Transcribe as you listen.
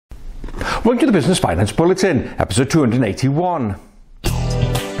Welcome to the Business Finance Bulletin, episode 281.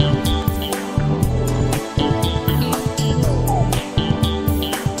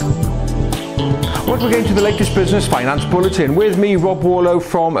 Welcome again to the latest Business Finance Bulletin. With me, Rob Warlow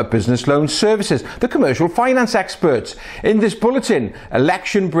from Business Loan Services, the commercial finance experts. In this bulletin,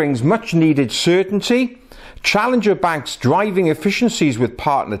 election brings much needed certainty, challenger banks driving efficiencies with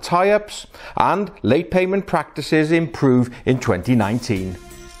partner tie-ups, and late payment practices improve in 2019.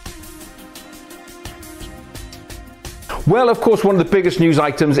 Well, of course, one of the biggest news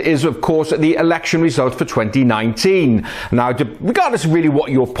items is, of course, the election result for 2019. Now, regardless of really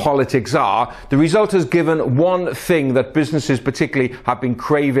what your politics are, the result has given one thing that businesses particularly have been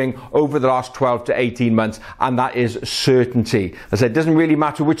craving over the last 12 to 18 months, and that is certainty. As I said, it doesn't really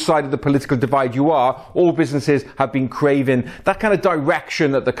matter which side of the political divide you are, all businesses have been craving that kind of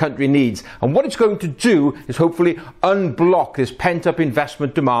direction that the country needs. And what it's going to do is hopefully unblock this pent-up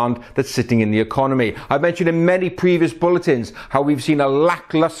investment demand that's sitting in the economy. I've mentioned in many previous bulletins how we've seen a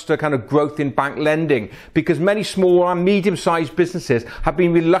lackluster kind of growth in bank lending because many small and medium-sized businesses have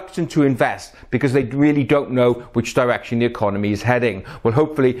been reluctant to invest because they really don't know which direction the economy is heading. Well,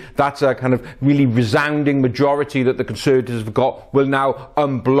 hopefully that's a kind of really resounding majority that the Conservatives have got will now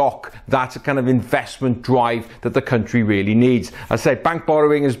unblock that kind of investment drive that the country really needs. As I said, bank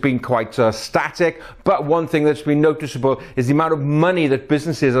borrowing has been quite static, but one thing that's been noticeable is the amount of money that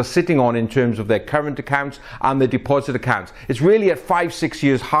businesses are sitting on in terms of their current accounts and their deposit accounts. It's really at 5-6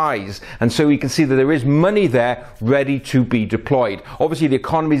 years highs, and so we can see that there is money there ready to be deployed. Obviously the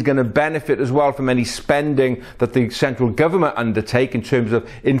economy is going to benefit as well from any spending that the central government undertake in terms of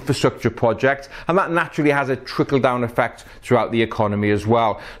infrastructure projects, and that naturally has a trickle-down effect throughout the economy as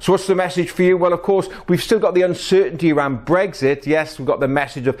well. So what's the message for you? Well, of course, we've still got the uncertainty around Brexit. Yes, we've got the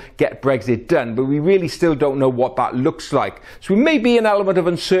message of get Brexit done, but we really still don't know what that looks like. So we may be an element of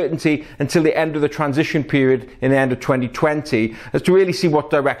uncertainty until the end of the transition period in the end of 2020 as to really see what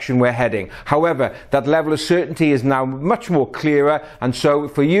direction we're heading. However, that level of certainty is now much more clearer, and so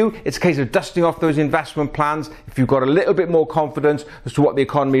for you it's a case of dusting off those investment plans. If you've got a little bit more confidence as to what the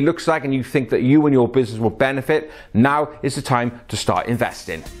economy looks like and you think that you and your business will benefit, now is the time to start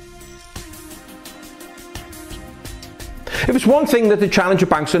investing. If it's one thing that the challenger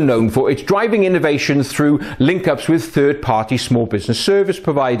banks are known for, it's driving innovation through link-ups with third-party small business service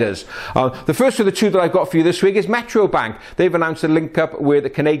providers. The first of the two that I've got for you this week is Metro Bank. They've announced a link-up with the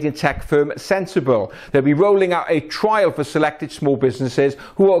Canadian tech firm Sensible. They'll be rolling out a trial for selected small businesses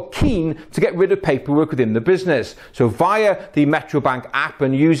who are keen to get rid of paperwork within the business. So via the Metro Bank app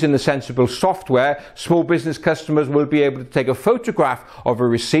and using the Sensible software, small business customers will be able to take a photograph of a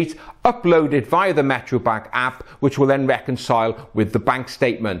receipt, upload it via the Metro Bank app, which will then reconcile with the bank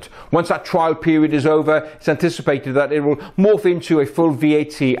statement. Once that trial period is over, it's anticipated that it will morph into a full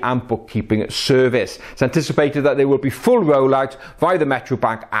VAT and bookkeeping service. It's anticipated that there will be full rollout via the Metro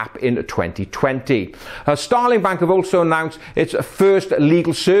Bank app in 2020. Starling Bank have also announced its first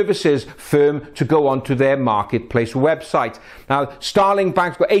legal services firm to go onto their marketplace website. Now, Starling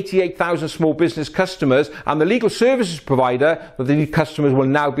Bank's got 88,000 small business customers, and the legal services provider that the customers will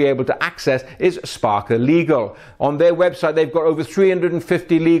now be able to access is Sparker Legal. On their website, they've got over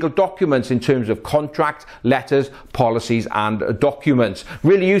 350 legal documents in terms of contracts, letters, policies and documents.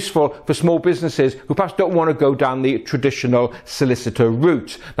 Really useful for small businesses who perhaps don't want to go down the traditional solicitor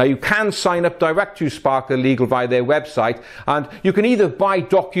route. Now, you can sign up direct to Sparker Legal via their website, and you can either buy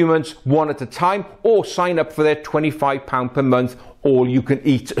documents one at a time or sign up for their £25 per month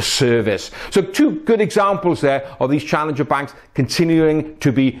all-you-can-eat service. So two good examples there of these challenger banks continuing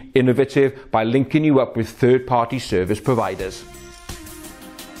to be innovative by linking you up with third-party service providers.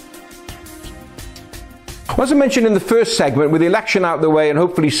 As I mentioned in the first segment, with the election out of the way and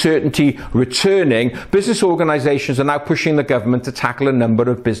hopefully certainty returning, business organisations are now pushing the government to tackle a number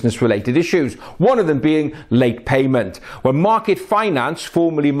of business-related issues, one of them being late payment. Well, MarketFinance,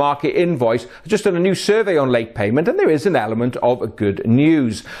 formerly Market Invoice, has just done a new survey on late payment, and there is an element of good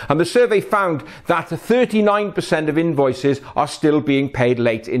news. And the survey found that 39% of invoices are still being paid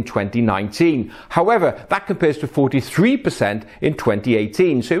late in 2019. However, that compares to 43% in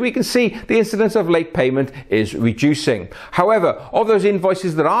 2018. So we can see the incidence of late payment is reducing. However, of those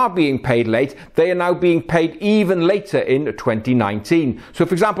invoices that are being paid late, they are now being paid even later in 2019. So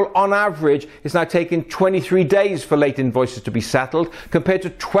for example, on average, it's now taking 23 days for late invoices to be settled compared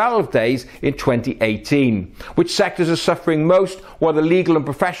to 12 days in 2018. Which sectors are suffering most? Well, the legal and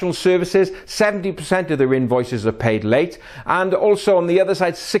professional services, 70% of their invoices are paid late. And also on the other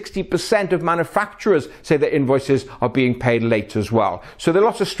side, 60% of manufacturers say their invoices are being paid late as well. So there are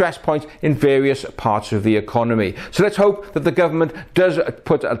lots of stress points in various parts of of the economy. So let's hope that the government does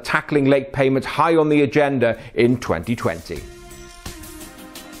put tackling late payments high on the agenda in 2020.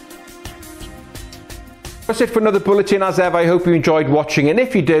 That's it for another bulletin. As ever, I hope you enjoyed watching, and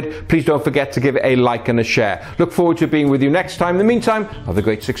if you did, please don't forget to give it a like and a share. Look forward to being with you next time. In the meantime, have a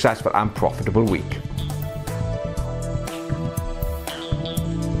great, successful and profitable week.